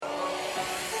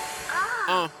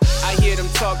I hear them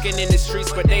talking in the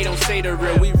streets, but they don't say the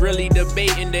real. We really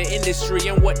debating the industry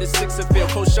and what the Sixer feel.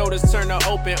 Cold shoulders turn to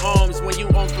open arms when you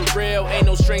on for real. Ain't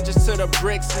no strangers to the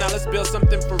bricks. Now let's build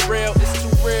something for real. It's too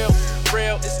real,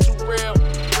 real, it's too real,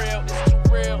 real, it's too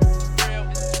real.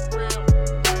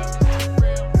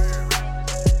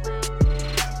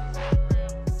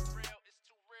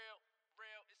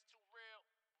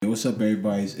 What's up,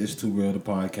 everybody? It's Too Real, the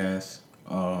podcast.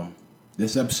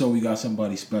 This episode, we got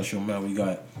somebody special, man. We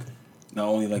got not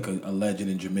only like a legend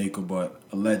in Jamaica, but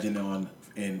a legend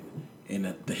in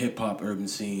the hip hop urban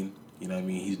scene. You know what I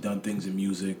mean? He's done things in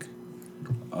music,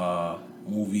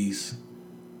 movies.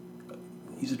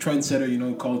 He's a trendsetter, you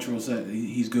know, cultural set.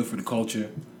 He's good for the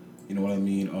culture. You know what I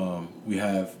mean? We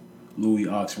have Louis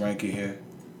Ox Rankin here.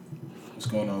 What's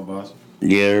going on, boss?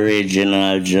 The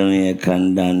original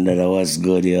Jamaican Dandada was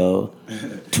good, yo.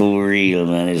 Too real,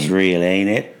 man. It's real, ain't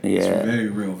it? Yeah. It's very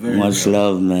real, very much real.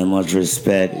 love, man. Much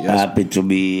respect. Yes. Happy to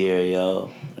be here,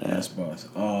 yo. Yes, boss.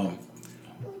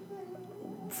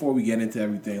 Before we get into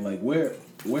everything, like where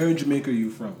in Jamaica are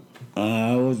you from?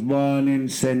 I was born in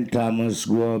St. Thomas,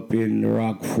 grew up in the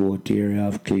Rockfort area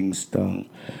of Kingston.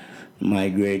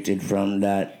 Migrated from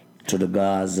that to the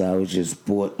Gaza, which is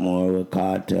Portmore, where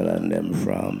Cartel and them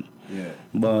from. Yeah.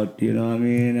 But, you know what I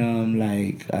mean, I'm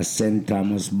like a St.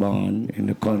 Thomas born in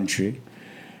the country,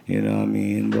 you know what I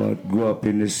mean, but grew up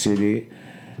in the city,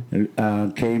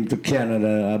 came to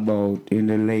Canada about in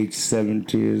the late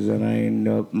 70s, and I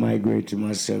ended up migrating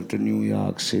myself to New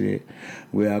York City,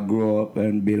 where I grew up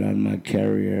and built on my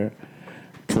career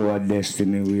to a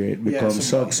destiny where it becomes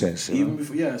success. Even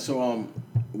before, so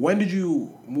when did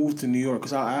you move to New York?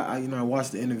 Because I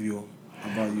watched the interview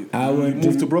about you. You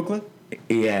moved to Brooklyn?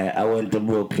 Yeah, I went to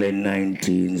Brooklyn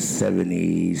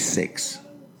 1976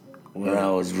 when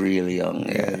I was really young.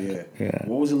 Yeah.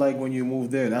 What was it like when you moved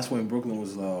there? That's when Brooklyn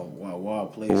was a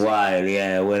wild place. Wild,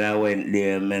 yeah. When I went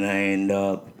there, man, I ended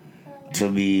up to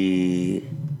be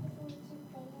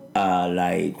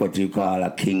like what you call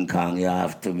a King Kong. You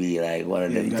have to be like one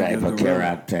of them type of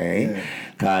character, eh?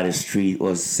 Because the street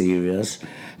was serious.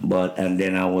 And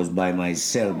then I was by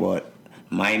myself, but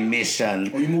my mission...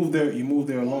 Oh, you moved there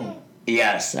alone?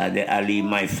 Yes, I leave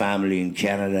my family in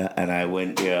Canada and I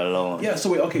went there alone. Yeah,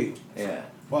 so wait, okay. Yeah.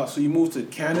 Wow, so you moved to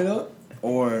Canada,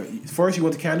 or first you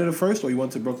went to Canada first, or you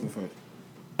went to Brooklyn first?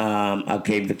 I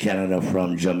came to Canada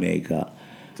from Jamaica.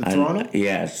 Toronto?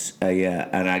 Yes, yeah,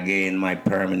 and I gained my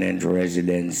permanent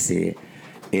residency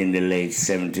in the late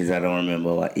 70s. I don't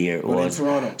remember what year it was. In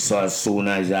Toronto. So as soon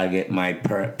as I get my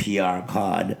PR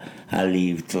card, I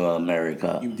leave to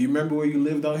America. Do you remember where you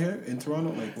lived out here in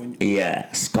Toronto? Like when?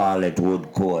 Yeah, Scarlet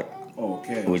Wood Court. Oh,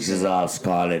 okay. Which is off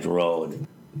Scarlet Road.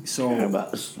 So,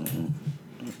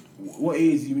 what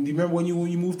age? Do you remember when you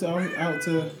moved out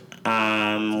to?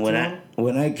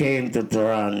 When I came to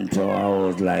Toronto, I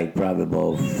was like probably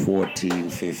about 14,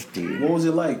 15. What was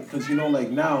it like? Because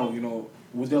like now,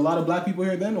 was there a lot of black people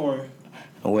here then, or?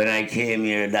 When I came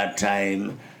here that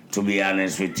time, to be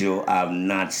honest with you, I've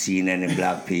not seen any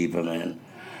black people, man.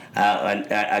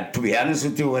 To be honest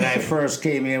with you, when I first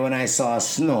came here, when I saw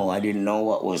snow, I didn't know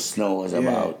what snow was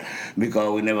about,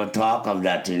 because we never talk of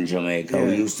that in Jamaica.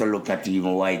 We used to look at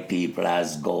even white people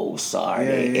as ghosts or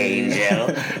the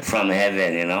angel from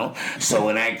heaven, So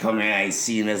when I come here, I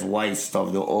seen this white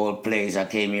stuff, the old place. I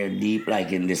came here deep,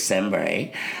 like in December,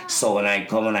 eh? So when I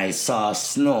come and I saw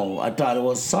snow, I thought it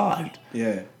was salt.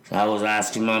 Yeah. I was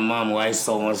asking my mom why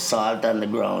so much salt on the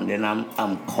ground, and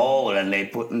I'm cold, and they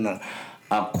putting a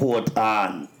coat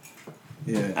on.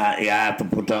 Yeah. You have to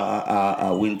put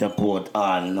a winter coat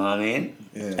on, you know what I mean?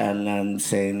 Yeah. And I'm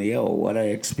saying, yo, what I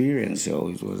experienced, it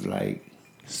was like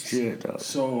straight up.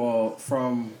 So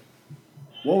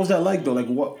what was that like though? Like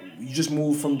what, you just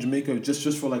moved from Jamaica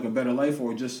just for like a better life,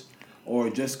 or just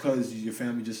cause your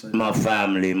family just like... My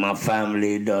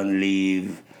family done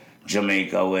leave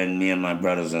Jamaica when me and my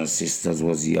brothers and sisters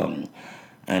was young.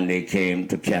 And they came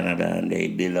to Canada and they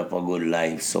built up a good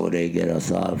life, so they get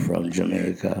us all from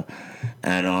Jamaica.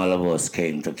 And all of us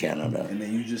came to Canada. And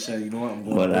then you just said, you know what, I'm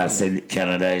going But I said,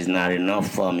 Canada is not enough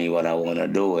for me, what I want to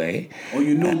do, eh? Oh,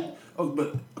 you knew?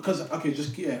 Because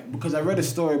I read a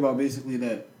story about basically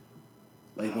that,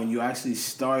 like, when you actually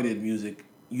started music,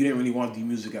 you didn't really want to do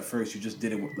music at first. You just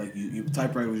did it, like, you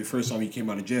typewriter was your first time you came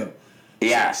out of jail.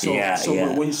 Yeah, So yeah, so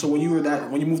yeah. when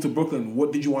you moved to Brooklyn,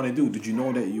 what did you want to do? Did you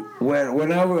know that you? Well,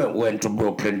 when I went to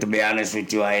Brooklyn, to be honest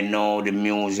with you, I know the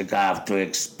music. I have to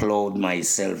explode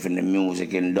myself in the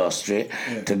music industry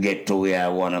to get to where I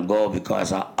want to go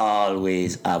because I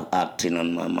always have acting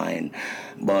on my mind.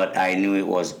 But I knew it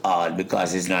was hard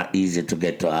because it's not easy to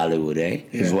get to Hollywood, eh?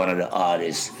 Yeah. It's one of the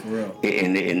hardest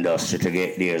in the industry to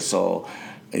get there. So,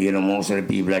 you know, most of the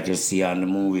people that you see on the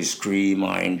movie Scream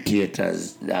or in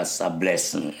theaters, that's a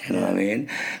blessing, you know what I mean?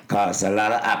 Because a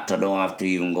lot of actors don't have to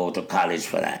even go to college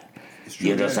for that.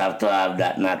 You just have to have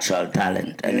that natural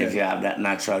talent. And if you have that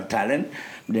natural talent,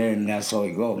 then that's how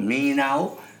it goes. Me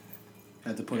now,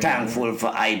 thankful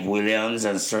for Ike Williams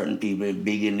and certain people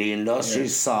big in the industry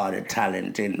saw the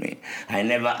talent in me. I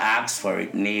never asked for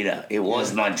it neither. It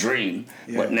was my dream,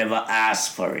 but never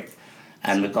asked for it.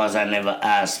 And because I never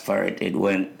asked for it, it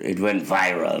went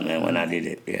viral, man, when I did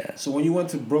it, yeah. So when you went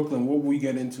to Brooklyn, what were you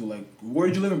get into? Like, where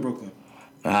did you live in Brooklyn?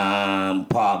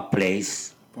 Park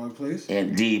Place. Park Place? Yeah,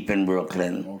 deep in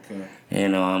Brooklyn. Okay. You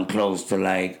know, I'm close to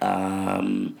like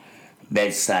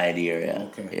Bedside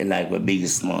area. Okay. Like where Biggie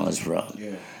Smalls from.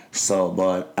 Yeah. So,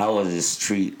 but I was a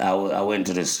street. I went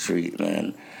to the street,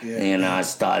 man. Yeah. You know, I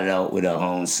started out with a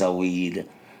ounce of weed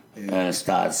and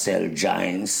started selling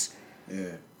joints.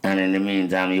 Yeah. And in the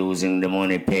meantime, using the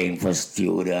money paying for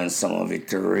studio and some of it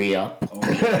to re-up.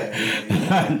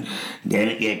 And then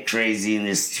it get crazy in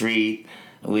the street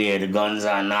where the guns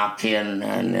are knocking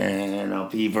and you know,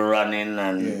 people running.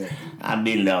 And I've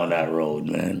been down that road,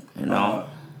 man. You know,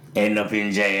 end up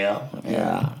in jail.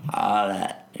 Yeah, all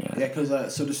that. Yeah,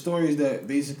 because so the story is that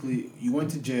basically you went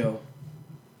to jail,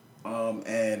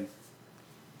 and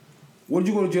what did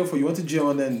you go to jail for? You went to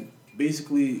jail and then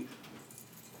basically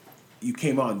you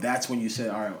came out, and that's when you said,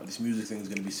 all right, this music thing is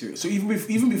going to be serious. So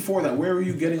even before that, where were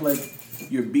you getting, like,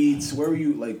 your beats? Where were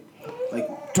you, like...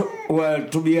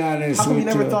 To be honest... How come you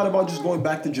never thought about just going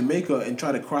back to Jamaica and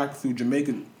try to crack through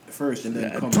Jamaica first and then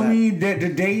come back? To me,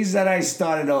 the days that I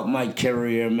started out my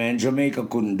career, man, Jamaica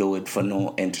couldn't do it for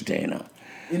no entertainer.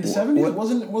 In the 70s?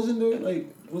 Wasn't there, like...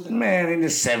 Man, in the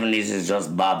 70s, it's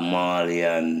just Bob Marley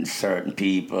and certain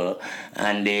people,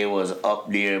 and they was up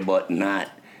there, but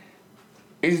not...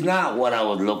 It's not what I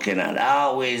was looking at. I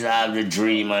always have the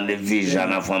dream and the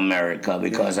vision of America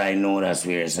because I know that's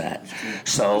where it's at.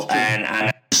 So,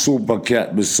 and Super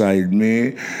Cat beside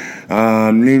me,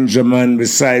 Ninja Man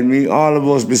beside me, all of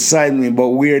us beside me, but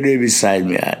where they beside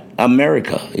me at?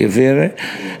 America, you feel me?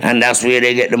 And that's where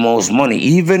they get the most money.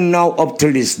 Even now, up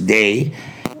to this day,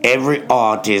 every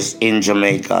artist in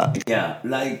Jamaica. Yeah,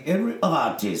 like every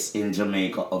artist in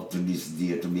Jamaica up to this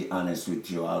day, to be honest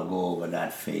with you, I'll go over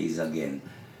that phase again.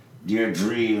 Their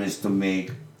dream is to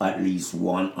make at least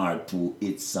 1 or 2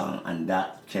 hit songs, and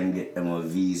that can get them a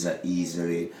visa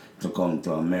easily to come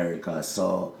to America.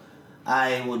 So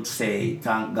I would say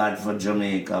thank God for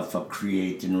Jamaica for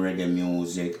creating reggae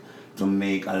music to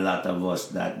make a lot of us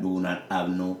that do not have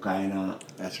no kind of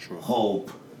hope.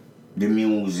 The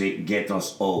music get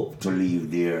us hope to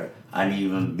live there and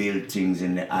even build things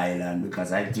in the island,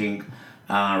 because I think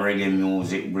reggae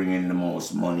music bringing the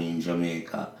most money in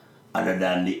Jamaica other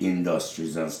than the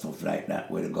industries and stuff like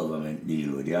that where the government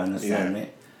deal with. You understand me?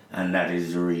 And that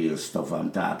is the real stuff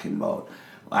I'm talking about.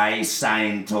 I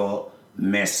signed to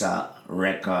Mesa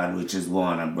Record, which is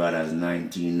Warner Brothers,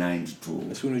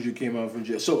 1992. As soon as you came out from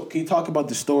jail. So can you talk about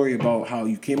the story about how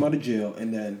you came out of jail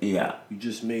and then you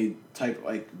just made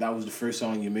that was the first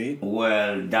song you made?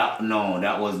 Well, that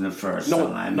wasn't the first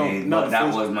song I made, but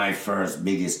that was my first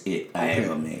biggest hit I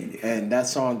ever made. And that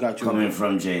song got you... Coming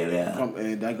from jail,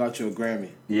 and that got you a Grammy.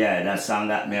 Yeah, that song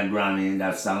got me a Grammy.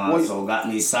 That song also got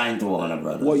me signed to Warner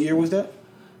Brothers. What year was that?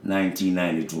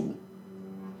 1992.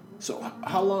 So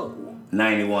how long...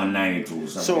 91, 92,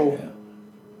 something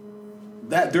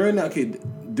like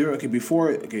that.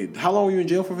 Before, how long were you in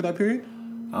jail for that period?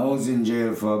 I was in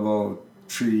jail for about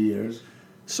 3 years.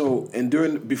 So, and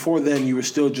before then, you were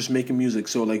still just making music.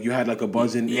 So, like, you had like a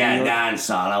buzz in. Yeah,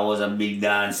 dancehall. I was a big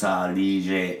dancehall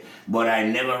DJ, but I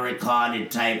never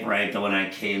recorded typewriter when I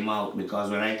came out,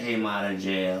 because when I came out of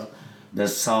jail, the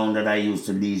sound that I used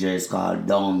to DJ is called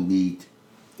Downbeat.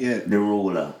 Yeah. The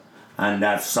Ruler. And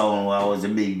that sound, I was a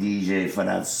big DJ for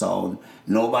that sound.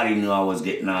 Nobody knew I was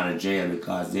getting out of jail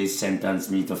because they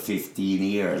sentenced me to 15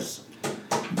 years.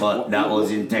 But that was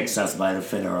in Texas by the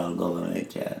federal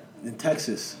government, yeah. In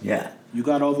Texas? Yeah. You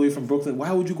got all the way from Brooklyn.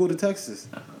 Why would you go to Texas?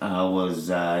 I was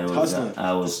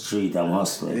street. I'm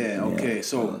hustling. Yeah, okay. Yeah.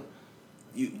 So,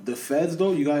 the feds,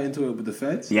 though? You got into it with the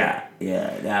feds? Yeah.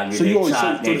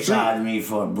 They charged me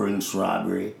for Brinks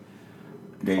robbery.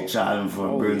 They charged me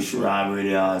for Brinks robbery.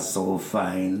 They are so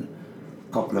fine.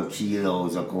 couple of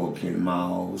kilos of coke in my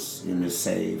house in the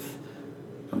safe,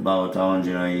 about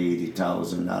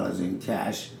 $180,000 in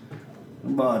cash.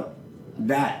 But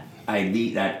that I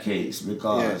beat that case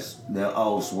because the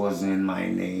house wasn't in my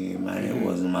name and it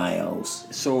wasn't my house.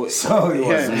 So it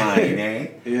was mine, eh?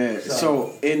 Yeah.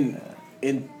 So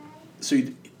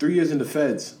you, 3 years in the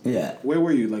feds. Yeah. Where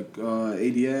were you? Like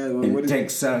ADL? In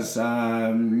Texas,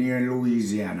 near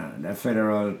Louisiana, the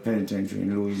federal penitentiary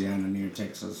in Louisiana, near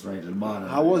Texas, right at the bottom.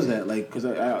 How was that? Like, because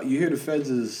you hear the feds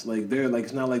is like they're like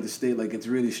it's not like the state, like it's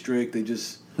really strict. They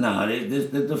just no,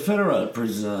 the federal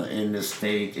prison in the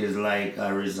state is like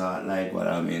a resort, like what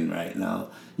I'm in right now.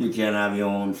 You can have your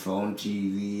own phone,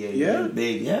 TV,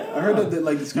 big. Yeah, I heard that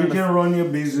like it's you can run your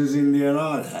business in there and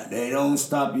all that. They don't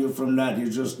stop you from that. You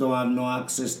just don't have no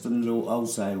access to the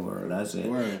outside world. That's it.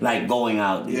 Word. Like going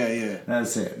out there. Yeah.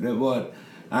 That's it.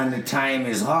 And the time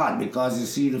is hard because you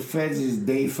see the feds is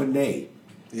day for day.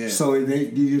 Yeah. So if they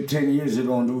give you 10 years, you're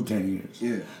going to do 10 years.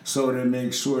 Yeah. So they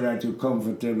make sure that you're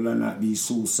comfortable and not be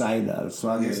suicidal. So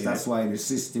I guess that's why the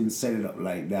system set it up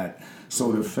like that.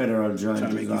 So the federal joint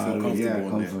is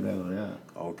comfortable. Yeah.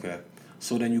 Okay.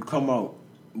 So then you come out.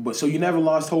 But so you never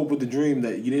lost hope with the dream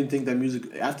that you didn't think that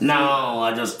music after No,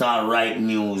 I just started writing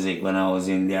music when I was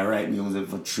in there. I write music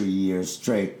for 3 years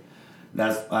straight.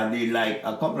 I did like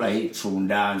a couple of hit tune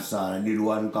dance. I did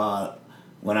one called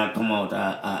when I come out,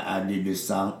 I did this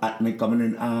song, At Me Coming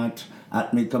in Art,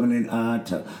 At Me Coming in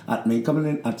Art, At Me Coming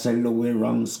in Art, say Louis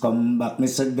Wrongs come back. Me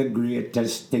said the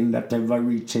greatest thing that ever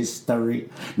reached history.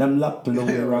 Them lock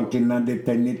Louis Rankin in the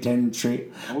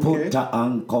penitentiary. Put a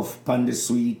handcuff on the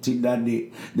sweetie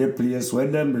daddy. The place where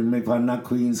them bring me on a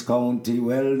Queens County.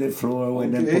 Well, the floor where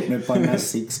them put me on a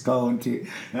 6 county.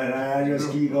 And I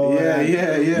just keep going.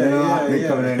 At me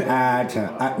coming in art,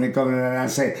 at me coming in, and I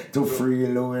say, to free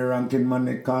Louis Rankin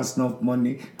money cost enough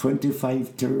money. 25,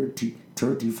 30,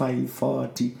 35,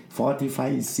 40,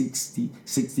 45, 60,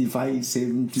 65,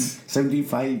 70,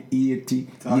 75, 80,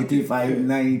 85,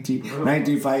 90,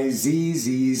 95,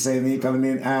 ZZ, say me coming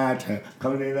in art. It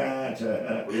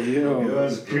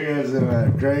was crazy,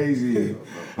 man, crazy.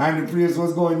 And the place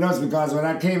was going nuts because when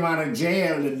I came out of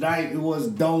jail, the night it was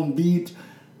downbeat.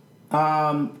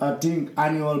 I think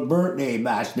annual birthday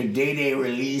bash, the day they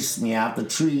released me after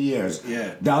 3 years.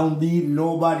 Yeah. Downbeat,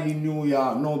 nobody in New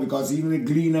York, no, because even the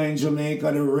Gleaner in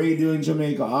Jamaica, the radio in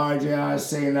Jamaica, RJR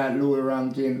saying that Louis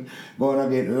Rankin gonna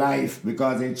get life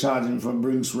because they charging for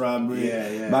Brinks robbery,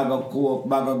 bag of coke,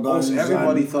 bag of guns. So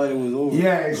everybody thought it was over.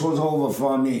 Yeah, it was over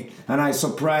for me. And I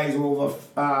surprised over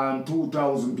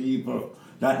 2,000 people.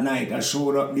 That night, I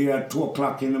showed up there at 2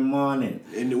 o'clock in the morning.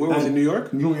 Where was it, New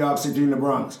York? New York City in the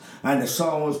Bronx. And the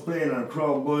song was playing and the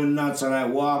crowd going nuts and I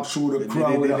walked through the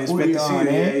crowd with a hoodie on,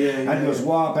 and just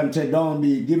walk and say,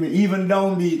 Downbeat, give me, even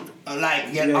Downbeat,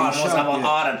 like, get almost have a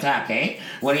heart attack,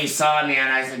 when he saw me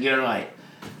and I said, you're right.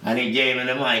 And he gave me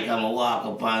the mic and I walk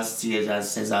up on stage and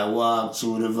says, I walk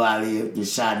through the valley of the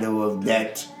shadow of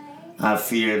death. I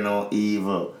fear no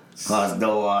evil. Cause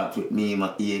thou art with me, my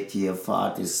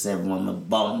AK-47, my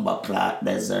bomber clock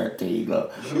Desert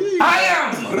Eagle. I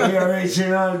am the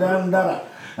original Dandara.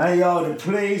 And yo, the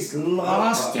place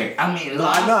lost it. I mean,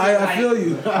 lost it. I feel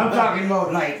you. I'm talking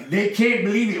about like, they can't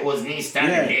believe it was me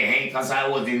standing there, cause I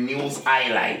was the news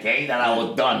highlight, that I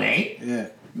was done, Yeah.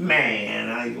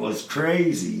 Man, it was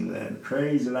crazy, man.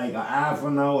 Crazy, like a half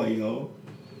an hour, yo.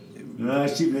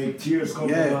 That shit make tears come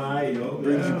to my eye, yo.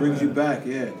 Brings you back,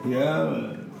 Yeah,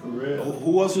 man.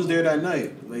 Who else was there that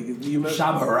night? Like you met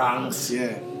Shabba Ranks.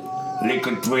 Yeah.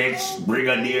 Liquid Twitch,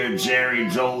 Brigadier Jerry,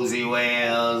 Josie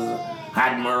Wells,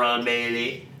 Admiral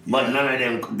Bailey. But none of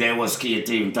them, they were scared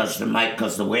to even touch the mic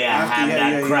because the way I have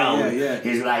that crowd,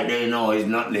 it's like they know it's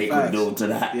nothing they could do to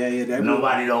that.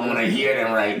 Nobody don't want to hear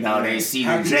them right now. They see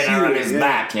the general is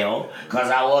back, because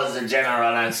I was the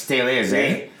general and still is,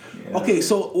 Okay,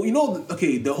 so,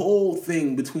 the whole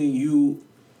thing between you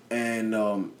and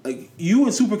like you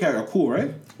and Supercat are cool,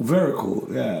 right? Very cool,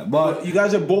 yeah. But you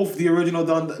guys are both the original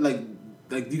Don. Like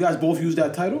you guys both use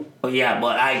that title. Oh yeah,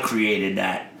 but I created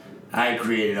that. I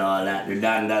created all that. The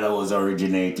Don Dada was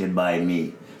originated by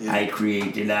me. Yeah. I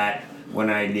created that when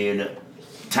I did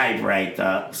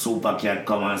Typewriter. Supercat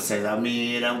come and says, I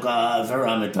made them call for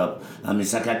ram it up. And me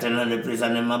Cat in the place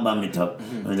and them a bomb it up.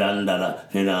 Don Dada,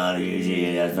 And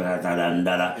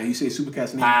you say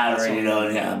Supercat's name. I already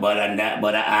don't, but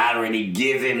I already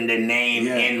give him the name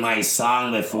in my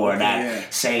song before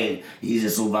saying he's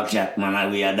a Supercat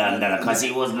man. We are Don Dada because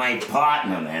he was my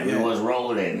partner, man. We was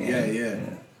rolling. Yeah.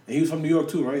 And he was from New York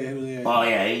too, right? Oh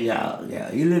yeah.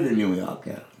 He lived in New York,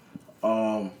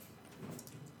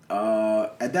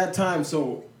 At that time,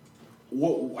 so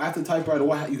what after Typewriter?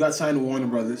 What you got signed to Warner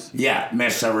Brothers? Yeah,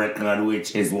 Mesa Record,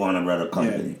 which is Warner Brother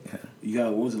company. Yeah. You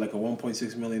got what was it like a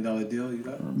 $1.6 million deal? You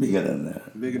got Bigger than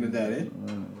that. Bigger than that, eh?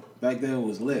 Back then it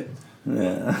was lit.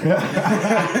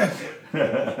 Yeah.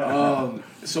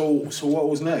 So what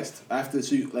was next after?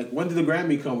 So when did the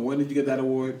Grammy come? When did you get that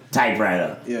award?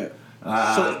 Typewriter. Yeah.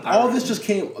 So all this just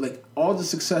came all the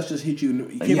success just hit you.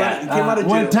 You came out of jail.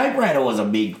 Well, Typewriter was a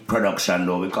big production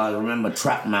though, because remember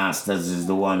Trackmasters is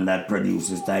the one that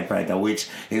produces Typewriter, which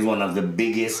is one of the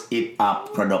biggest hip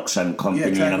hop production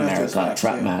company in America.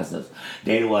 Trackmasters,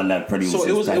 they're the one that produces.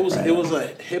 So Typewriter. it was a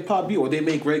hip hop beat, or they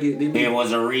make reggae. It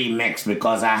was a remix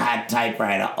because I had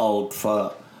Typewriter out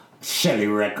for Shelly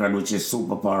Record, which is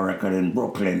Superpower Record in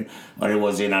Brooklyn, but it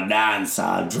was in a dance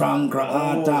hall, drunk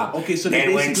talk. Okay, so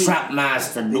then when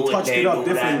Trapmaster do it, they do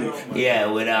that.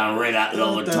 Yeah, with Red Hot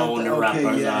Low Tone, the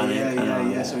rappers on it.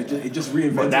 Yeah. So it just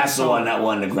reinvented. But that's the one that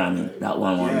won the Grammy. That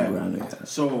one won the Grammy. Yeah.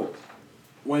 So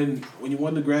when you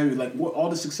won the Grammy, what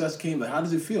all the success came, how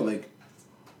does it feel? Like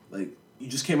you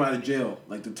just came out of jail.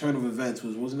 Like the turn of events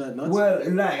wasn't that nuts? Well,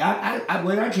 I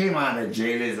when I came out of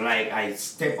jail, it's like I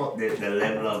step up the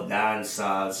level of dance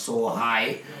so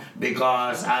high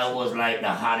because I was like the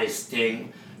hottest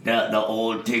thing the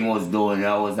old thing was doing.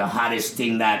 I was the hottest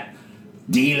thing that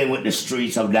dealing with the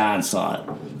streets of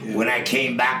dancehall. Yeah. When I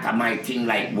came back, my thing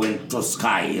went to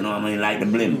sky. You know what I mean? Like the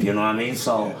blimp. You know what I mean?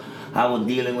 So I was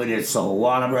dealing with it. So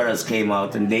Warner Brothers came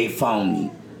out and they found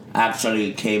me.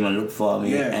 Actually came and looked for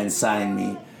me and signed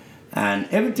me. And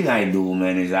everything I do,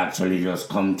 man, is actually just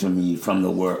come to me from the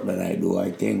work that I do,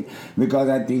 I think. Because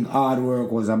I think hard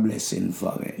work was a blessing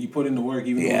for me. You put in the work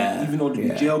even though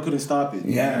the jail couldn't stop it.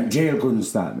 Yeah, jail couldn't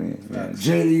stop me. Yeah.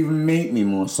 Jail even made me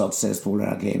more successful when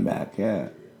I came back, yeah.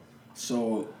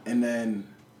 So, and then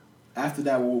after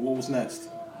that, what was next?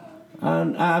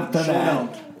 And after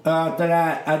that,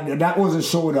 that was a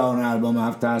Showdown album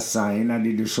after I signed. I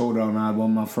did the Showdown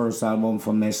album, my first album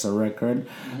for Mesa Record.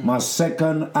 Mm-hmm. My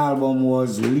second album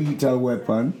was Lethal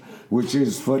Weapon, which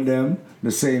is for them, the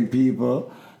same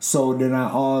people. So then I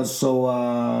also,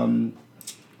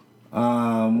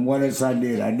 what else I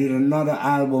did? I did another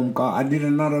album I did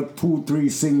another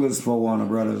 2-3 singles for Warner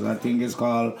Brothers. I think it's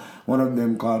called, one of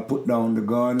them called Put Down the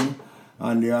Gun,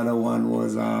 and the other one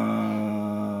was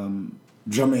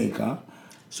Jamaica.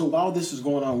 So while this is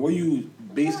going on, were you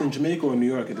based in Jamaica or New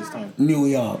York at this time? New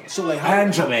York. So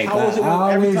and Jamaica. How was it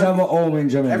I always have a home in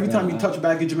Jamaica. Every time you touch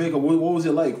back in Jamaica, what was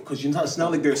it like? Because it's not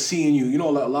like they're seeing you. You know,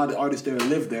 a lot of artists there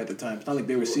lived there at the time. It's not like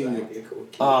they were seeing you.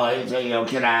 Oh,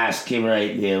 can I ask him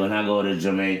right there? When I go to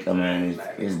Jamaica, man,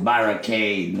 it's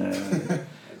barricade, man.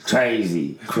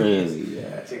 Crazy.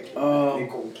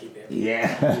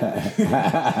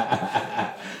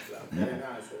 Yeah.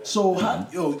 So,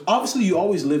 obviously you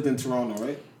always lived in Toronto,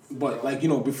 right? But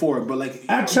before, but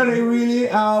actually, really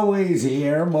always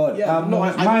here. But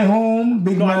my home,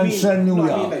 Big Mansion, New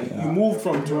York. You moved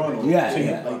from Toronto.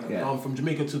 From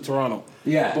Jamaica to Toronto.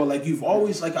 Yeah. But you've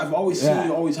always I've always seen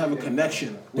you always have a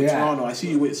connection with Toronto. I see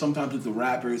you sometimes with the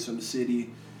rappers from the city.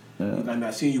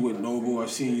 I've seen you with Noble. I've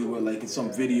seen you with in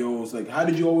some videos. How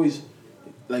did you always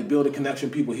build a connection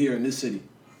with people here in this city?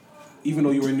 Even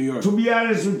though you were in New York. To be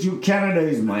honest with you, Canada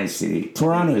is my city.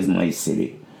 Toronto is my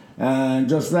city. And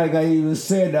just like I even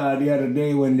said the other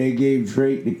day when they gave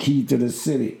Drake the key to the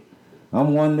city,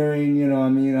 I'm wondering,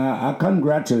 I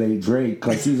congratulate Drake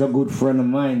because he's a good friend of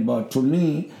mine. But to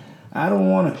me, I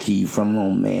don't want a key from no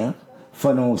mayor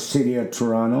for no city of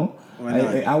Toronto.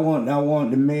 I want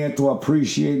the mayor to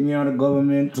appreciate me or the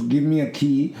government to give me a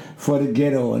key for the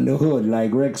ghetto and the hood,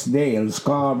 like Rexdale,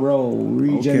 Scarborough,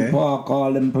 Regent Park,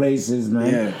 all them places,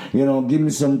 man. Yeah. Give me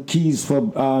some keys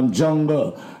for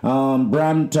Jungle,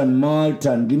 Brampton,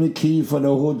 Malton. Give me a key for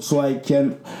the hood so I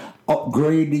can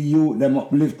upgrade the youth,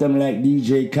 uplift them like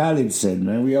DJ Khaled said,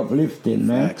 man. We uplifting,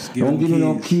 man. Don't give me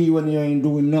no key when you ain't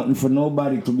doing nothing for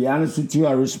nobody. To be honest with you,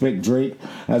 I respect Drake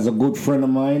as a good friend of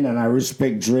mine, and I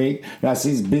respect Drake. That's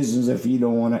his business if he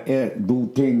don't want to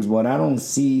do things, but I don't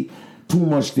see too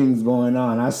much things going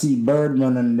on. I see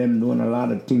Birdman and them doing a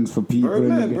lot of things for people.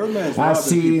 I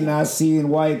seen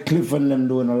White Cliff and them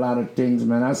doing a lot of things,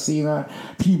 man. I seen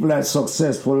people that's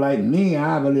successful like me. I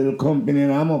have a little company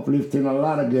and I'm uplifting a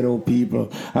lot of ghetto people.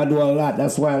 I do a lot.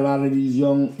 That's why a lot of these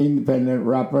young independent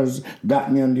rappers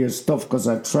got me on their stuff because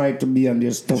I try to be on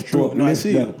their stuff to uplift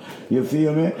them. You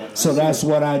feel me? So that's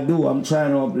what I do. I'm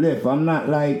trying to uplift. I'm not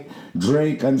like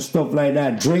Drake and stuff like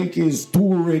that. Drake is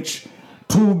too rich,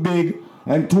 too big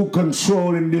and to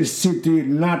control in this city,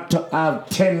 not to have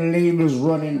 10 labels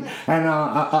running,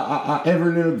 and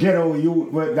every little ghetto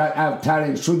youth that have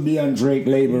talent should be on Drake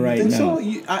label right think now. so?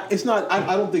 It's not.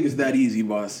 I don't think it's that easy,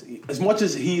 boss. As much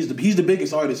as he's the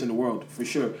biggest artist in the world for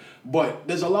sure, but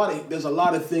there's a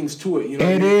lot of things to it. You know,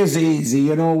 It is easy.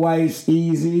 You know why it's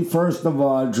easy? First of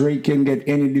all, Drake can get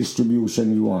any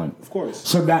distribution you want. Of course.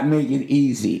 So that make it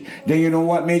easy. Then you know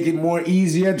what make it more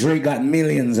easier? Drake got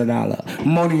millions of dollars.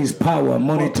 Money is power.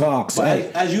 Money talks. But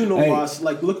Hey, as you know, hey, boss,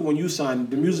 like look when you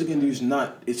signed, the music industry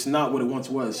is not what it once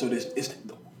was. So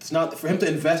it's not for him to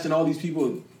invest in all these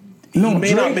people. He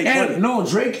may not make money.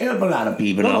 Drake help a lot of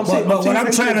people. No, now. I'm saying- But I'm saying what I'm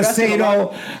Drake trying to invested say a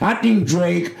lot. though, I think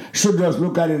Drake should just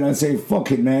look at it and say, fuck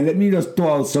it, man. Let me just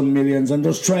throw out some millions and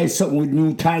just try something with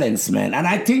new talents, man. And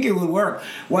I think it will work.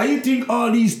 Why you think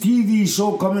all these TV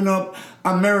shows coming up,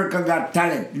 America Got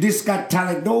Talent, This Got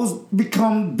Talent, those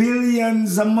become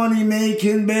billions of money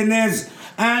making business.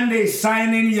 And they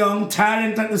signing young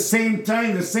talent at the same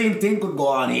time. The same thing could go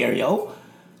on here, yo.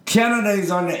 Canada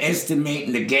is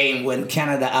underestimating the game when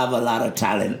Canada have a lot of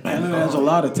talent, man. Canada has a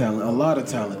lot of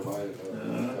talent.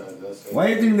 Why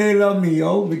do you think they love me,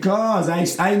 yo? Because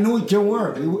I know it can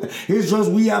work. It's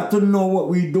just we have to know what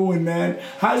we're doing, man.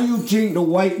 How do you think the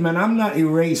white man, I'm not a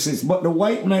racist, but the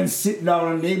white man sit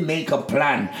down and they make a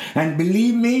plan. And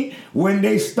believe me, when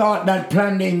they start that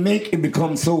plan they make, it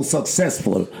becomes so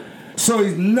successful. So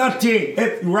it's nothing.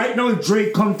 If right now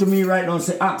Drake come to me right now and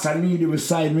say, Ax, I need you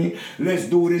beside me. Let's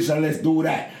do this and let's do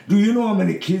that. Do you know how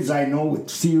many kids I know with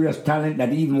serious talent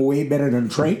that even way better than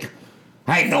Drake?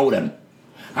 I know them.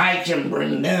 I can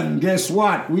bring them. Guess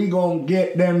what? We gonna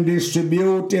get them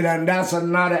distributed, and that's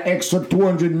another extra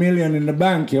 200 million in the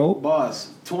bank, yo.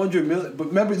 Boss, 200 million. But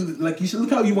remember, like you said,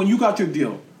 look how when you got your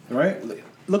deal, right?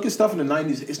 Look at stuff in the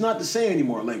 90s. It's not the same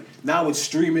anymore. Like now it's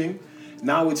streaming.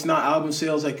 Now it's not album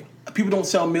sales. Like people don't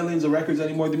sell millions of records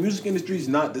anymore. The music industry is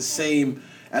not the same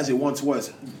as it once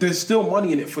was. There's still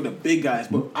money in it for the big guys,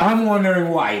 but I'm wondering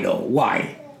why though.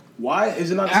 Why? Why is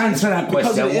it not? Answer that because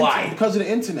question. of the Why? Because of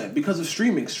the internet. Because of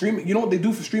streaming. Streaming. You know what they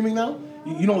do for streaming now?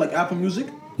 You know, like Apple Music.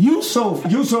 You so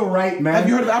right, man. Have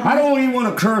you heard of Apple? I don't even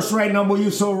want to curse right now, but you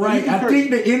so right. can I curse.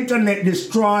 think the internet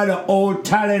destroyed the old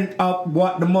talent of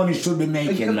what the money should be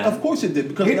making, man. Of course it did.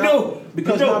 Because It do.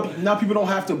 now people don't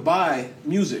have to buy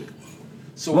music.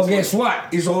 So Well, it's guess what?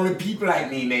 It's only people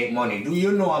like me make money. Do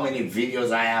you know how many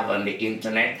videos I have on the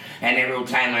internet? And every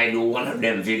time I do one of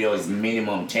them videos,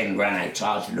 minimum 10 grand I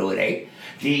charge to do it, eh?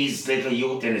 These little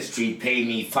youth in the street pay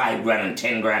me 5 grand and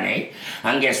 10 grand, eh?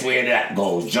 And guess where that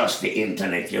goes? Just the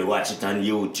internet. You watch it on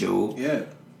YouTube. Yeah.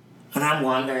 And I'm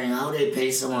wondering how they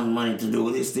pay someone money to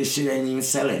do this. This shit ain't even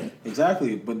selling.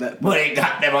 Exactly. But they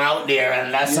got them out there,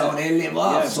 and that's how they live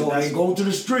off. Yeah, So but they go to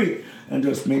the street and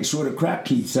just make sure the crack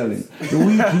keeps selling, the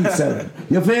weed keeps selling.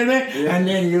 You feel me? Yeah. And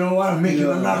then you know what? I'm making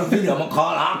another video. I'm gonna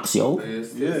call Ox, yo. And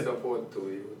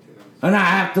I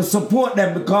have to support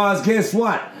them because guess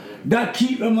what? That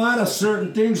keep them out of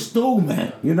certain things too,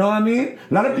 man. You know what I mean?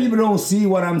 A lot of people don't see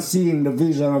what I'm seeing, the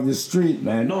vision of the street,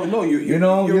 man. No,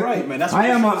 you're right, man. That's what I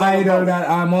am an idol that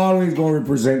I'm always gonna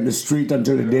represent the street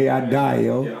until the day I die,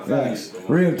 yo. Yeah.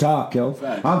 Real talk, yo.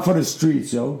 Facts. I'm for the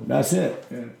streets, yo. That's it.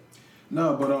 Yeah.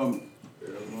 No, but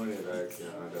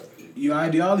your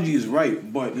ideology is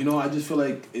right, but you know, I just feel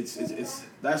like it's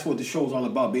that's what the show's all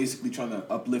about. Basically, trying to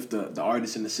uplift the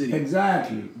artists in the city.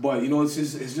 Exactly. But you know, it's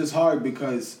just hard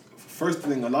because first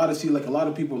thing, a lot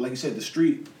of people, like you said, the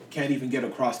street can't even get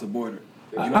across the border.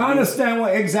 You know I understand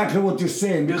exactly what you're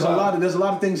saying. There's a lot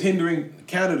of things hindering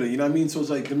Canada. You know what I mean? So it's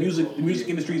like the music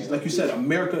industry is, like you said,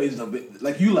 America is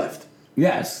like you left.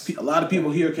 Yes. A lot of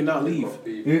people here cannot leave.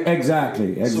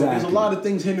 Exactly. So there's a lot of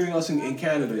things hindering us in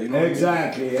Canada. You know.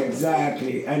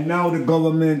 Exactly. And now the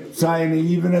government signing,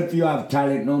 even if you have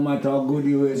talent, no matter how good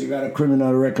you is, you got a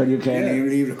criminal record, you can't even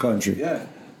leave the country. Yeah.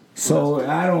 So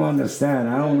I don't understand.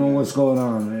 I don't know what's going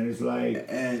on, man. It's like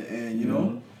and you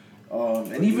know.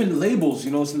 And even labels,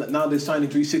 you know, now they're signing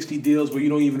 360 deals where you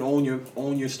don't even own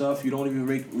your stuff. You don't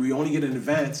even you only get an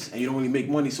advance, and you don't really make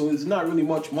money. So there's not really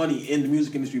much money in the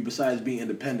music industry besides being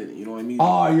independent. You know what I mean?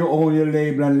 Or you own your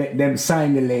label and let them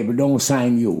sign the label. Don't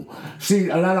sign you. See,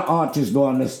 a lot of artists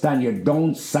don't understand. You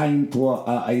don't sign to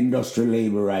a industrial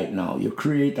label right now. You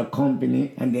create a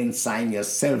company and then sign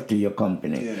yourself to your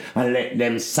company and let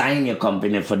them sign your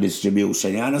company for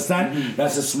distribution. You understand? Mm-hmm.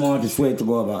 That's the smartest way to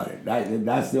go about it.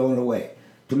 That's the only way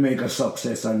to make a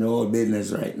success on the whole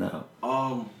business right now.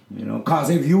 You know, because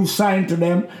if you sign to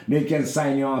them, they can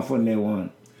sign you off when they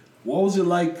want. What was it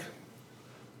like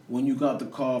when you got the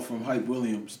call from Hype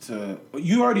Williams to...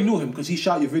 You already knew him because he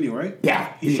shot your video, right?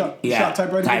 Yeah. He shot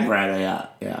Typewriter? Typewriter,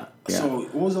 yeah. So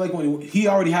what was it like when he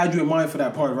already had you in mind for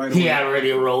that part, right? He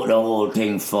already wrote the whole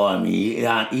thing for me.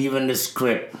 Even the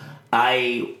script,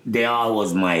 they all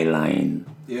was my line.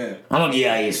 Yeah. I'm gonna give you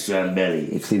a history on Belly.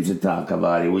 It seems to talk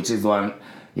about it, which is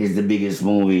the biggest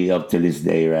movie up to this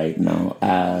day right now.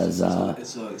 It's a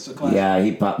classic. Yeah,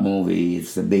 hip hop movie.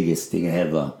 It's the biggest thing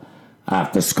ever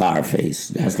after Scarface.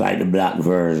 That's like the black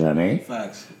version, eh?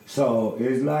 Facts. So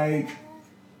it's like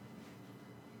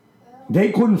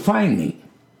they couldn't find me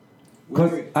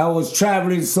because I was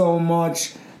traveling so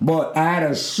much. But I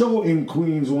had a show in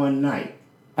Queens one night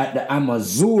at the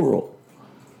Amazuro.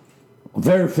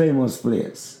 Very famous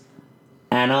place.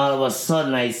 And all of a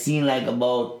sudden I seen like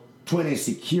about 20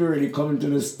 security coming to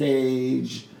the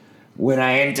stage. When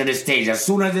I enter the stage, as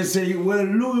soon as they say, well,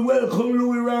 Louis, welcome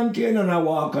Louis Rankin, and I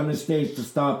walk on the stage to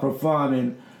start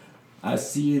performing, I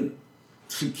see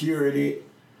security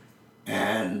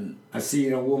and I see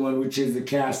a woman which is the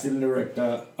casting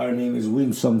director. Her name is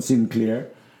Winsome Sinclair.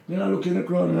 Then I look in the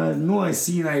crowd and I know I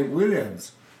see Hype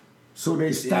Williams. So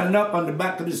they stand up on the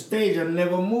back of the stage and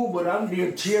never move, but I'm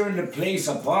there tearing the place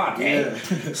apart. Eh?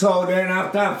 So then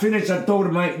after I finish, I throw the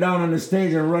mic down on the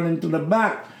stage and run into the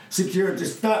back. Security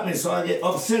stopped me, so I get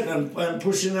upset and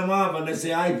pushing them off, and they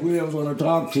say, Hype Williams want to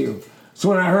talk to you. So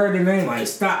when I heard the name, I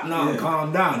stopped now and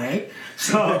calmed down, eh?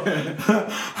 So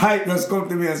Hype just come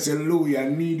to me and said, Louis, I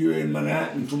need you in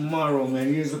Manhattan tomorrow,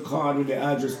 man. Here's the card with the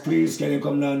address. Please, can you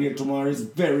come down here tomorrow? It's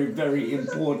very, very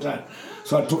important.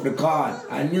 So I took the card.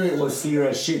 I knew it was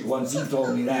serious shit once he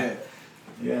told me that.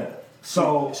 Yeah.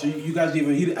 So you guys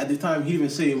at the time, he didn't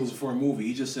say it was for a movie.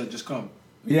 He just said, just come.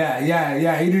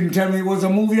 Yeah. He didn't tell me it was a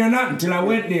movie or not until I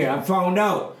went there. I found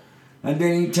out. And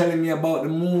then he telling me about the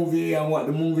movie and what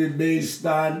the movie based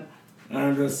on. And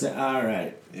I just said, all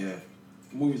right. Yeah.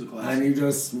 The movie's a classic. And he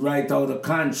just write out a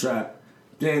contract.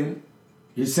 Then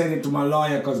he sent it to my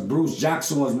lawyer because Bruce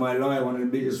Jackson was my lawyer, one of the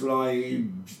biggest lawyers. He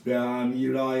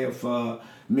lawyer for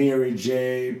Mary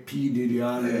J, P. Diddy,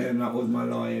 all of them. That was my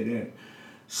lawyer then.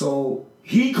 So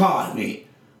he called me.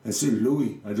 I said,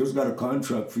 Louis, I just got a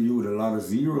contract for you with a lot of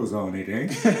zeros on it, eh?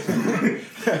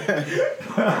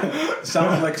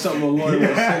 Sounds like something a lawyer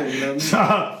would say, you know what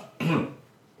I mean?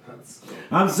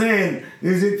 I'm saying,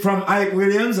 is it from Hype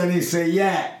Williams? And he said,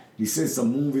 yeah. He says,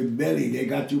 some movie Belly, they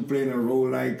got you playing a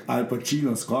role like Al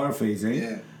Pacino, Scarface, eh?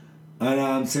 Yeah. And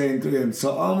I'm saying to him,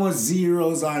 so almost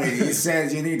zeros on it. He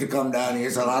says, you need to come down here.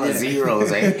 It's a lot of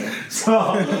zeros, eh? So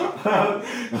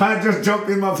I just jumped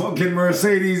in my fucking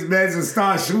Mercedes-Benz and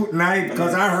start shooting Hype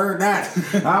because I heard that.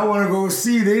 I want to go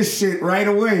see this shit right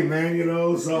away, man, you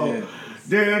know? So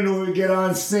then when we get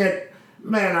on set,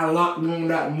 man, I locked on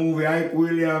that movie. Hype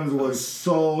Williams was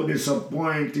so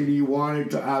disappointed. He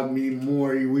wanted to have me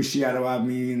more. He wished he had to have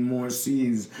me in more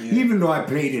scenes. Yeah. Even though I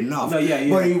played enough. But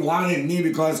he wanted me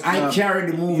because I carried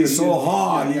the movie so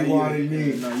hard. He wanted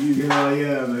me. Man.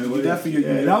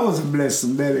 That was a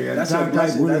blessing, baby. That's a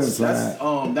blessing.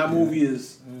 That movie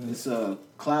it's a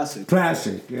classic.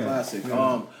 Classic.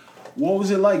 What was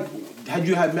it like? Had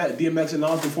you met DMX and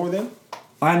Nas before then?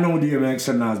 I know DMX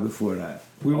and Nas before that.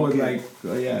 We were like,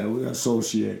 we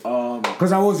associate.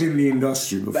 Because I was in the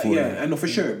industry before. I know for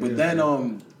sure. But then,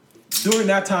 during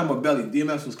that time of Belly,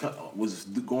 DMX was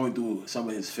going through some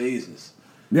of his phases.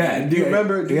 Yeah, do you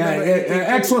remember?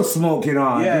 X was smoking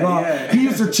on. He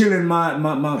used to chill in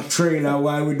my trailer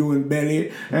while we're doing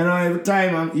Belly, and every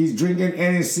time he's drinking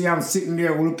NSC, I'm sitting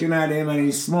there looking at him, and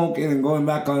he's smoking and going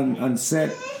back on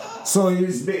set. So he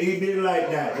did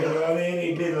like that, you know what I mean?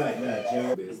 He did like that, you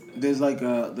know? There's like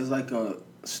a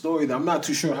story that I'm not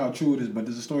too sure how true it is, but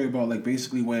there's a story about like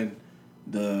basically when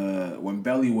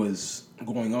Belly was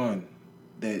going on,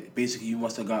 that basically you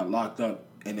must have got locked up,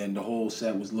 and then the whole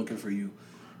set was looking for you.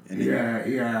 And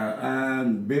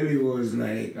Belly was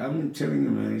like, I'm telling you,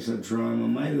 man, it's a drama.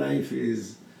 My life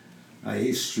is a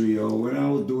history. When I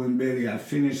was doing Belly, I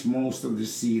finished most of the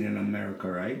scene in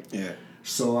America, right? Yeah.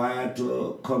 So I had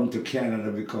to come to Canada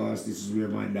because this is where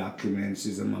my documents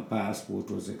is and my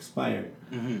passport was expired.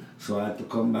 Mm-hmm. So I had to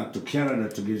come back to Canada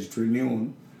to get it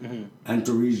renewed and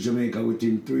to reach Jamaica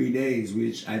within 3 days,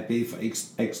 which I pay for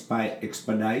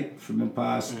expedite for my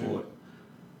passport.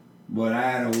 But I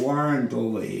had a warrant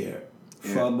over here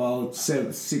for about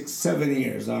 7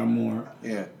 years or more.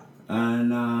 Yeah.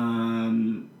 And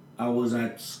I was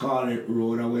at Scarlet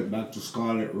Road. I went back to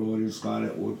Scarlet Road in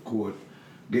Scarlet Wood Court,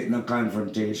 getting a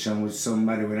confrontation with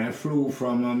somebody when I flew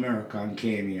from America and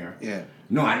came here. Yeah.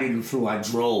 No, I didn't flew. I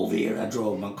drove here. I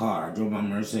drove my car. I drove my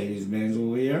Mercedes-Benz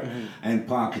over here and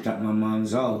parked it at my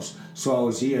mom's house. So I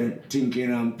was here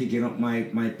thinking I'm picking up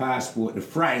my passport the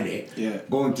Friday,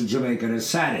 going to Jamaica the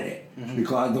Saturday.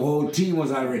 Because the whole team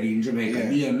was already in Jamaica.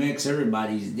 DMX,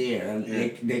 everybody's there. And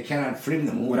they cannot film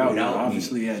the movie without me.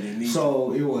 Obviously, they need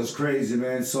So it was crazy,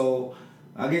 man. So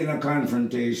I get in a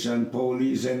confrontation.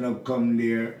 Police end up coming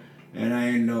there.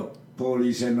 And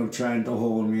police end up trying to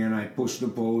hold me, and I push the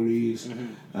police,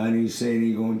 and he's saying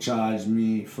he gonna charge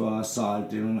me for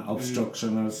assault and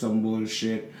obstruction or some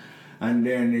bullshit, and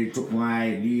then they took my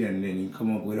ID, and then he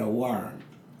come up with a warrant.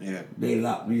 Yeah. They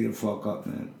locked me the fuck up,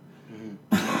 man.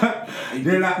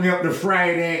 They locked me up the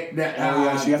Friday,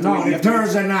 the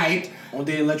Thursday night. One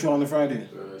day they let you on the Friday.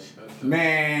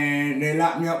 Man, they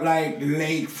locked me up like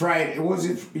late Friday. Was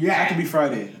it? Yeah. It had to be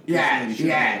Friday.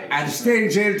 Yeah. I stayed in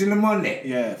jail till the Monday.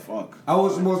 Yeah, fuck. I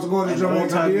was supposed to go to Jamaica,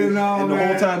 the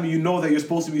whole time you know that you're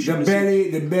supposed to be shooting.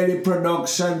 The Belly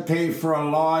production paid for a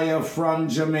lawyer from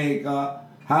Jamaica.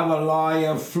 Have a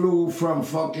lawyer flew from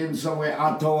fucking somewhere,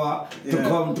 Ottawa, to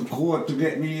come to court to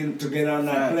get me in to get on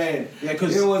that plane. Yeah,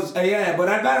 because it was but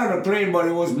I got on the plane, but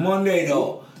it was Monday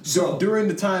though. So during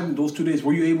the time, those 2 days,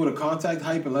 were you able to contact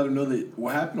Hype and let him know that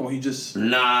what happened, or he just?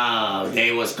 No,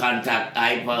 Hype was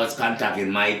contacting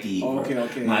my people.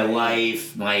 Okay. My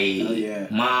wife, my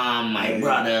mom, my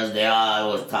brothers, they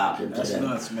all was talking to them. That's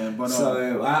nuts, man. But,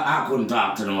 so I couldn't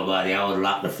talk to them about it. I was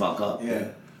locked the fuck up. Yeah.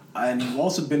 And you've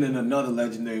also been in another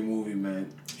legendary movie,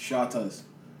 man, Shot Us.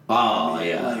 Oh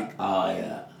yeah.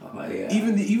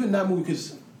 Even that movie,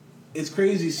 because it's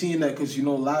crazy seeing that, because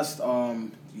last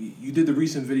you did the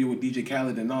recent video with DJ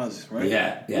Khaled and Nas, right?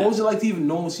 Yeah. What was it like to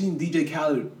even seeing DJ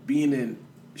Khaled being in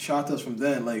Shot Us from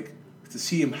then, like to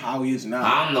see him how he is now?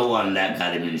 I'm the one that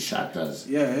got him in Shot Us.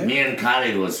 Yeah. Me and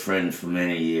Khaled was friends for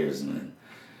many years, man.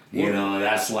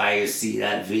 That's why you see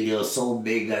that video so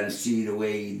big, and see the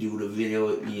way you do the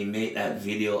video. You make that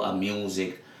video a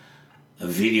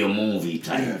video movie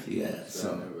type. Yeah.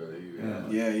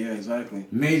 Yeah, exactly.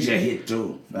 Major hit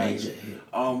too. Major hit.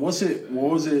 How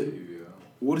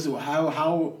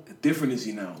different is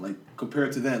he now? Like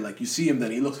compared to then? Like you see him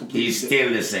then, he looks completely He's still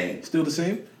the same. Still the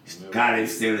same?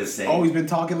 Khaled's still the same. Always been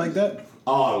talking like that?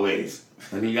 Always.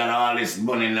 And he got all this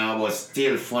money now, but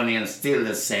still funny and still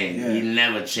the same. Yeah. He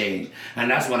never changed. And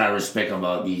that's what I respect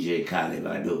about DJ Khaled,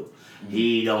 I do.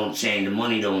 He don't change. The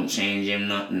money don't change him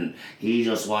nothing. He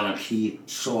just want to keep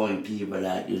showing people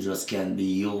that you just can be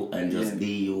you and just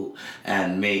be you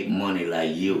and make money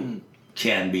like you.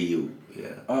 Can be you.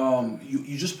 Yeah.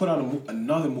 You just put out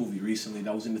another movie recently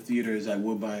that was in the theaters at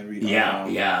Woodbine.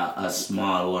 A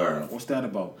Small World. What's that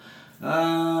about?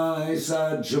 It's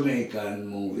a Jamaican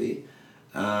movie.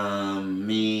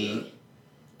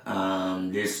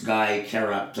 This guy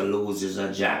character loses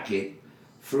a jacket,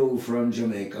 flew from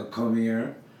Jamaica, come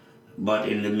here, but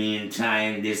in the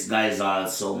meantime, this guy's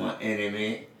also my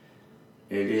enemy.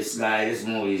 This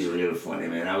movie is real funny,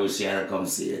 man. I wish you had to come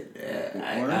see it.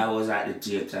 I was at the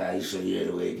theater. I should hear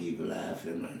the way people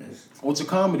laughing, man. It's a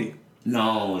comedy.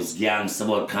 No, it's gangster,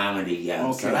 about comedy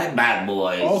gangster. Okay. Like Bad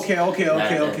Boys. Okay.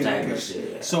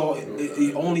 Shit. So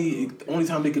only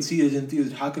time they can see it is in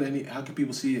theaters. How can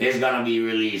people see it? It's gonna be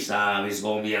released. It's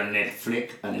gonna be on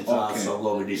Netflix, and it's also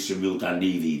gonna be distributed on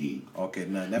DVD. Okay,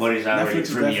 but it's already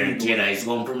premiering in theater. It's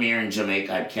gonna premiere in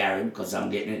Jamaica at Carib, because I'm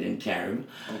getting it in Carib.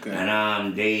 Okay.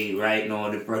 And they right now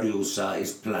the producer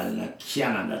is planning a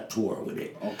Canada tour with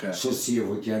it. Okay. So see if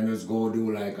we can just go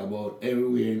do like about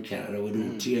everywhere in Canada. We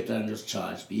do theater and just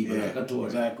charge people like a tour.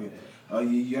 Exactly.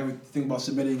 You ever think about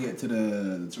submitting it to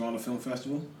the Toronto Film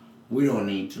Festival? We don't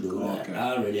need to do that. Okay.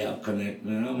 I already have connect,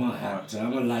 man. I'm an actor.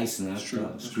 I'm a licensed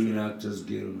actor. Screen Actors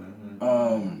Guild, man.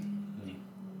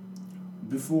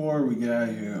 Before we get out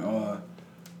of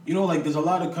here, there's a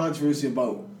lot of controversy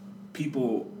about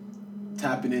people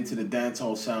tapping into the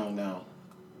dancehall sound now.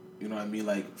 You know what I mean?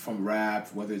 Like from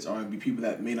rap, whether it's R&B, people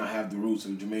that may not have the roots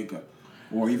of Jamaica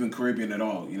or even Caribbean at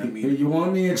all. You know what I mean? You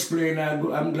want me to explain that?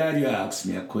 I'm glad you asked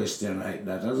me a question like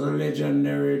that. As a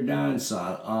legendary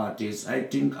dancehall artist, I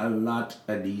think a lot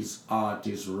of these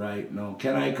artists right now,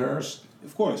 can I curse?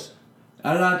 Of course.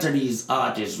 A lot of these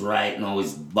artists right now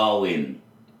is bowing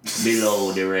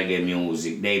below the reggae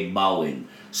music. They bowing.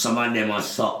 Some of them are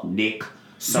suck dick.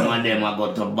 Some of them are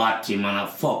go to bottom and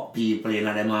fuck people in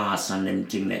them ass and them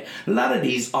thing there. A lot of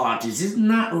these artists is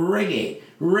not reggae.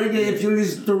 Reggae, if you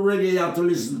listen to reggae, you have to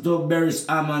listen to Beres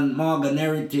Hammond, Morgan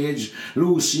Heritage,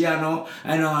 Luciano,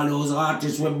 and all those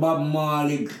artists where Bob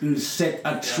Marley set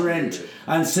a trend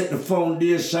and set the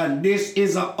foundation. This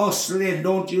is a hustling.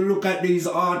 Don't you look at these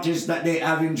artists that they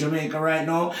have in Jamaica right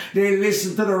now. They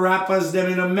listen to the rappers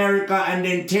them in America and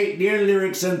then take their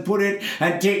lyrics and put it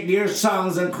and take their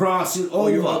songs and cross it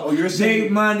over. You're saying... They,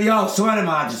 man, yo, so many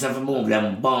artists have moved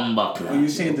them bomb buckler. You're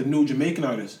saying the new Jamaican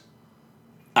artists?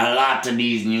 A lot of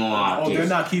these new artists. They're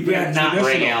not keeping They're it not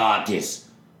traditional. reggae artists.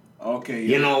 Okay.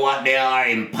 Yeah. You know what? They are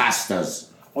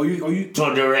imposters You to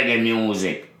the reggae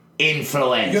music.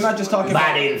 Influence. You're not just talking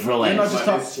bad about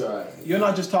influence. You're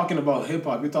not just talking about hip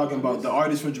hop. You're talking about the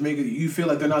artists from Jamaica. You feel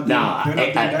like they're not doing. No,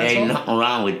 They're not doing ain't dancehall? nothing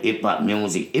wrong with hip hop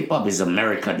music. Hip hop is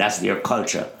America. That's their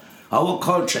culture. Our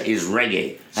culture is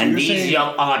reggae. So and you're these saying-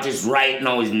 young artists right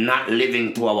now is not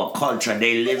living to our culture.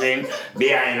 They living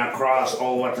behind a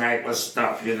crossover type of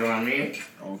stuff. You know what I mean?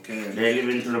 Okay. They live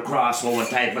into the crossover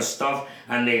type of stuff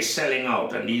and they're selling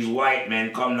out. And these white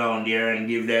men come down there and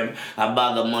give them a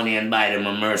bag of money and buy them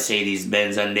a Mercedes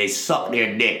Benz and they suck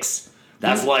their dicks.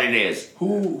 That's what it is.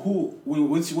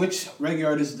 Which reggae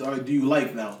artists do you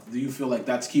like now? Do you feel like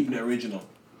that's keeping it original?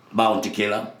 Bounty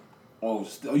Killer.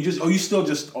 You still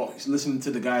just listening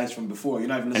to the guys from before? You're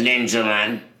not even listening. Ninja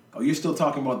Man. You're still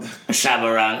talking about the...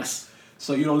 Shabba Ranks.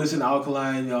 So you don't listen to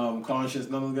Alkaline, Conscious,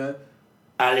 none of that?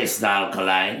 I listen to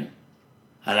Alkaline.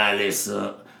 And I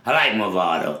like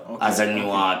Movado as a new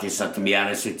artist. So to be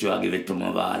honest with you, I give it to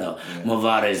Movado. Yeah.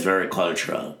 Movado is very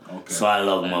cultural. Okay. So I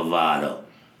love Movado.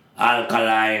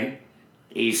 Alkaline,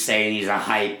 he's saying he's a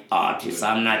hype artist.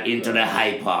 I'm not into the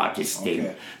hype artist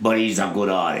thing, but he's a good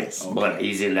artist. Okay. But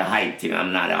he's in the hype thing.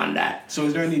 I'm not on that. So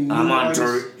is there any new artists?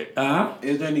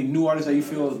 Is there any new artists that you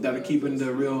feel that are keeping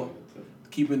the real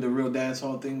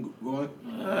dancehall thing going?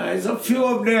 There's a few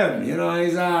of them. You know,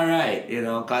 it's all right. You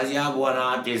know, cause you have one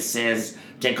artist says,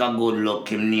 "Take a good look."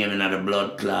 Him name in the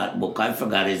blood clot book. I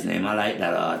forgot his name. I like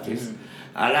that artist.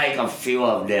 Mm-hmm. I like a few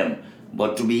of them.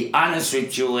 But to be honest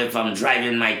with you, if I'm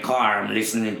driving my car, I'm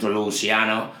listening to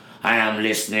Luciano, I am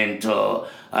listening to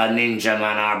a Ninja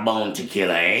Man or Bounty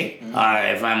Killer, eh? Mm-hmm. Or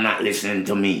if I'm not listening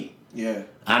to me. Yeah.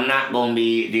 I'm not going to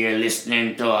be there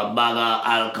listening to a bag of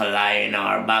Alkaline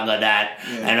or a bag of that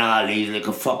and all these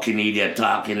little fucking idiot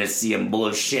talking the same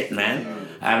bullshit, man. Yeah.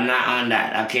 I'm not on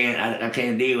that. I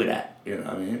can't deal with that. You know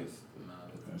what I mean?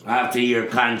 After your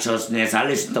consciousness, I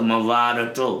listen to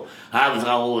Movado too. I have a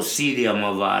whole CD of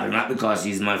Movado, not because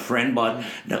he's my friend, but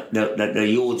the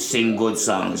youth sing good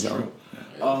songs. Yo.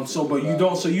 But you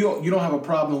don't. So you don't have a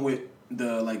problem with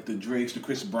the Drakes, the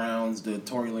Chris Browns, the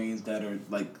Tory Lanez that are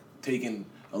like taking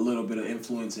a little bit of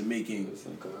influence in making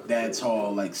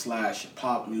dancehall /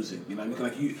 pop music. You know what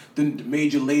I mean? Like the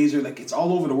Major Lazer, like it's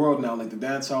all over the world now. Like the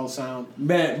dancehall sound.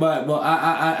 But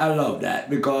I love that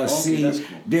because cool.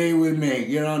 They will make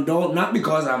not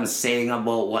because I'm saying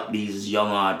about what these young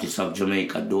artists of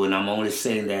Jamaica are doing. I'm only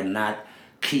saying they're not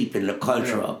keeping the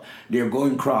culture up. They're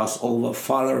going crossover,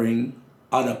 following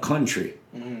other country.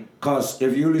 Because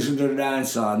if you listen to the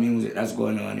dancehall music that's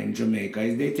going on in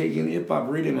Jamaica, they're taking hip-hop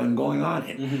rhythm and going on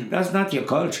it. Mm-hmm. That's not your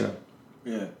culture.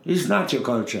 Yeah. It's not your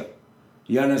culture.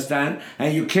 You understand?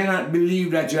 And you cannot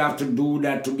believe that you have to do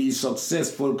that to be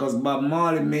successful because Bob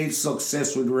Marley made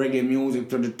success with reggae music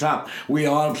to the top. We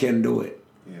all can do it.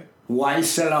 Yeah. Why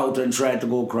sell out and try to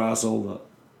go crossover?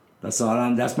 That's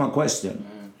my question.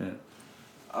 Yeah.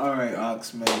 All right,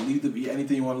 Ox, man.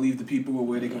 Anything you want to leave the people with,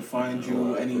 where they can find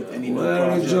you? Any new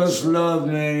projects? Just love,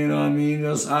 man. You know what I mean?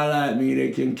 Just highlight me.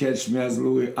 They can catch me as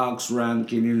Louis Ox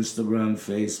Rankin, Instagram,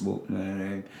 Facebook, man.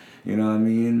 And, you know what I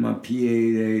mean? My PA,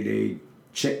 they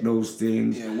check those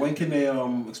things. Yeah. When can they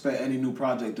expect any new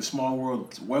project? The Small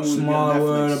World. When will Small it be on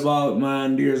World Netflix? about,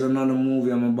 man. There's another movie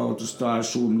I'm about to start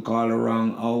shooting called The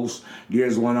Wrong House.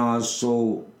 There's one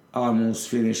also almost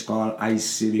finished called Ice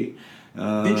City.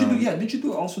 Did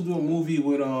you also do a movie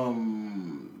with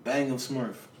Bang of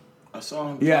Smurf? I saw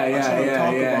him. Yeah.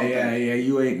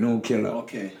 You Ain't No Killer.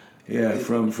 Okay. Yeah,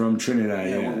 from Trinidad.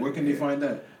 Yeah. Where can they find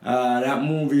that? That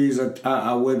movie is a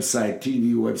website,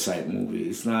 TV website movie.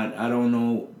 It's not. I don't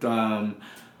know.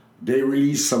 They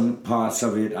released some parts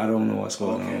of it. I don't know what's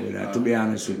going on with that. To be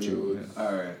honest with you. Yeah.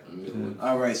 All right.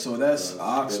 All right. So that's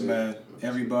Ox, man.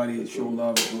 Everybody show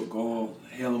love. Go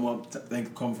hail him up. Thank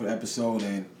you for coming for the episode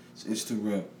and. It's too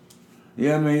real.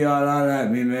 Yeah, man, y'all all like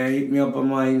me, man. Hit me up on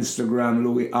my Instagram,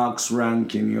 Louis Ox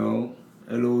Rankin, yo.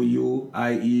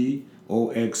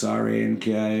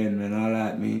 LOUIEOXRANKIN, man. All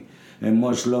like me. And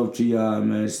much love to y'all,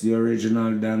 man. It's the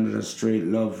original down to the straight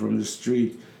love from the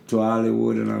street to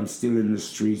Hollywood and I'm still in the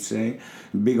streets, eh?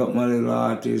 Big up my little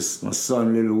artist, my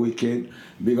son Little Wicked.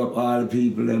 Big up all the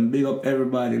people and big up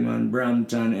everybody, man.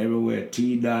 Brampton, everywhere.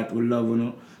 T-Dot, we love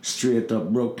you. Straight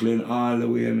up Brooklyn, all the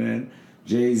way, man.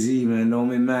 Jay-Z, man, don't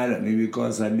be mad at me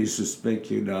because I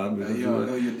disrespect you, dog.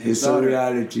 It's a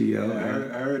reality, yo. Yeah,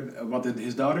 I heard about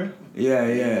his daughter. Yeah,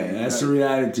 that's a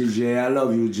reality, Jay. I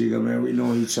love you, Jigga, man. We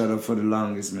know each other for the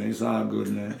longest, man. It's all good,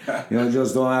 man.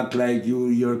 Just don't act like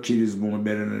your kid is born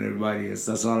better than everybody else.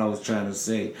 That's all I was trying to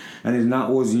say. And it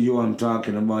wasn't you I'm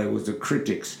talking about. It was the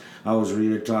critics I was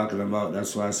really talking about.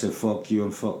 That's why I said fuck you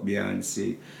and fuck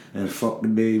Beyonce and fuck the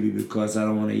baby because I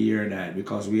don't want to hear that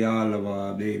because we all love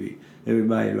our baby.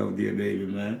 Everybody love their baby,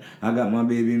 man. I got my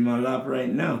baby in my lap right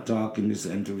now talking this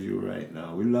interview right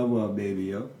now. We love our baby,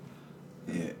 yo.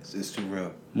 Yeah, it's too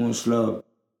real. Most love.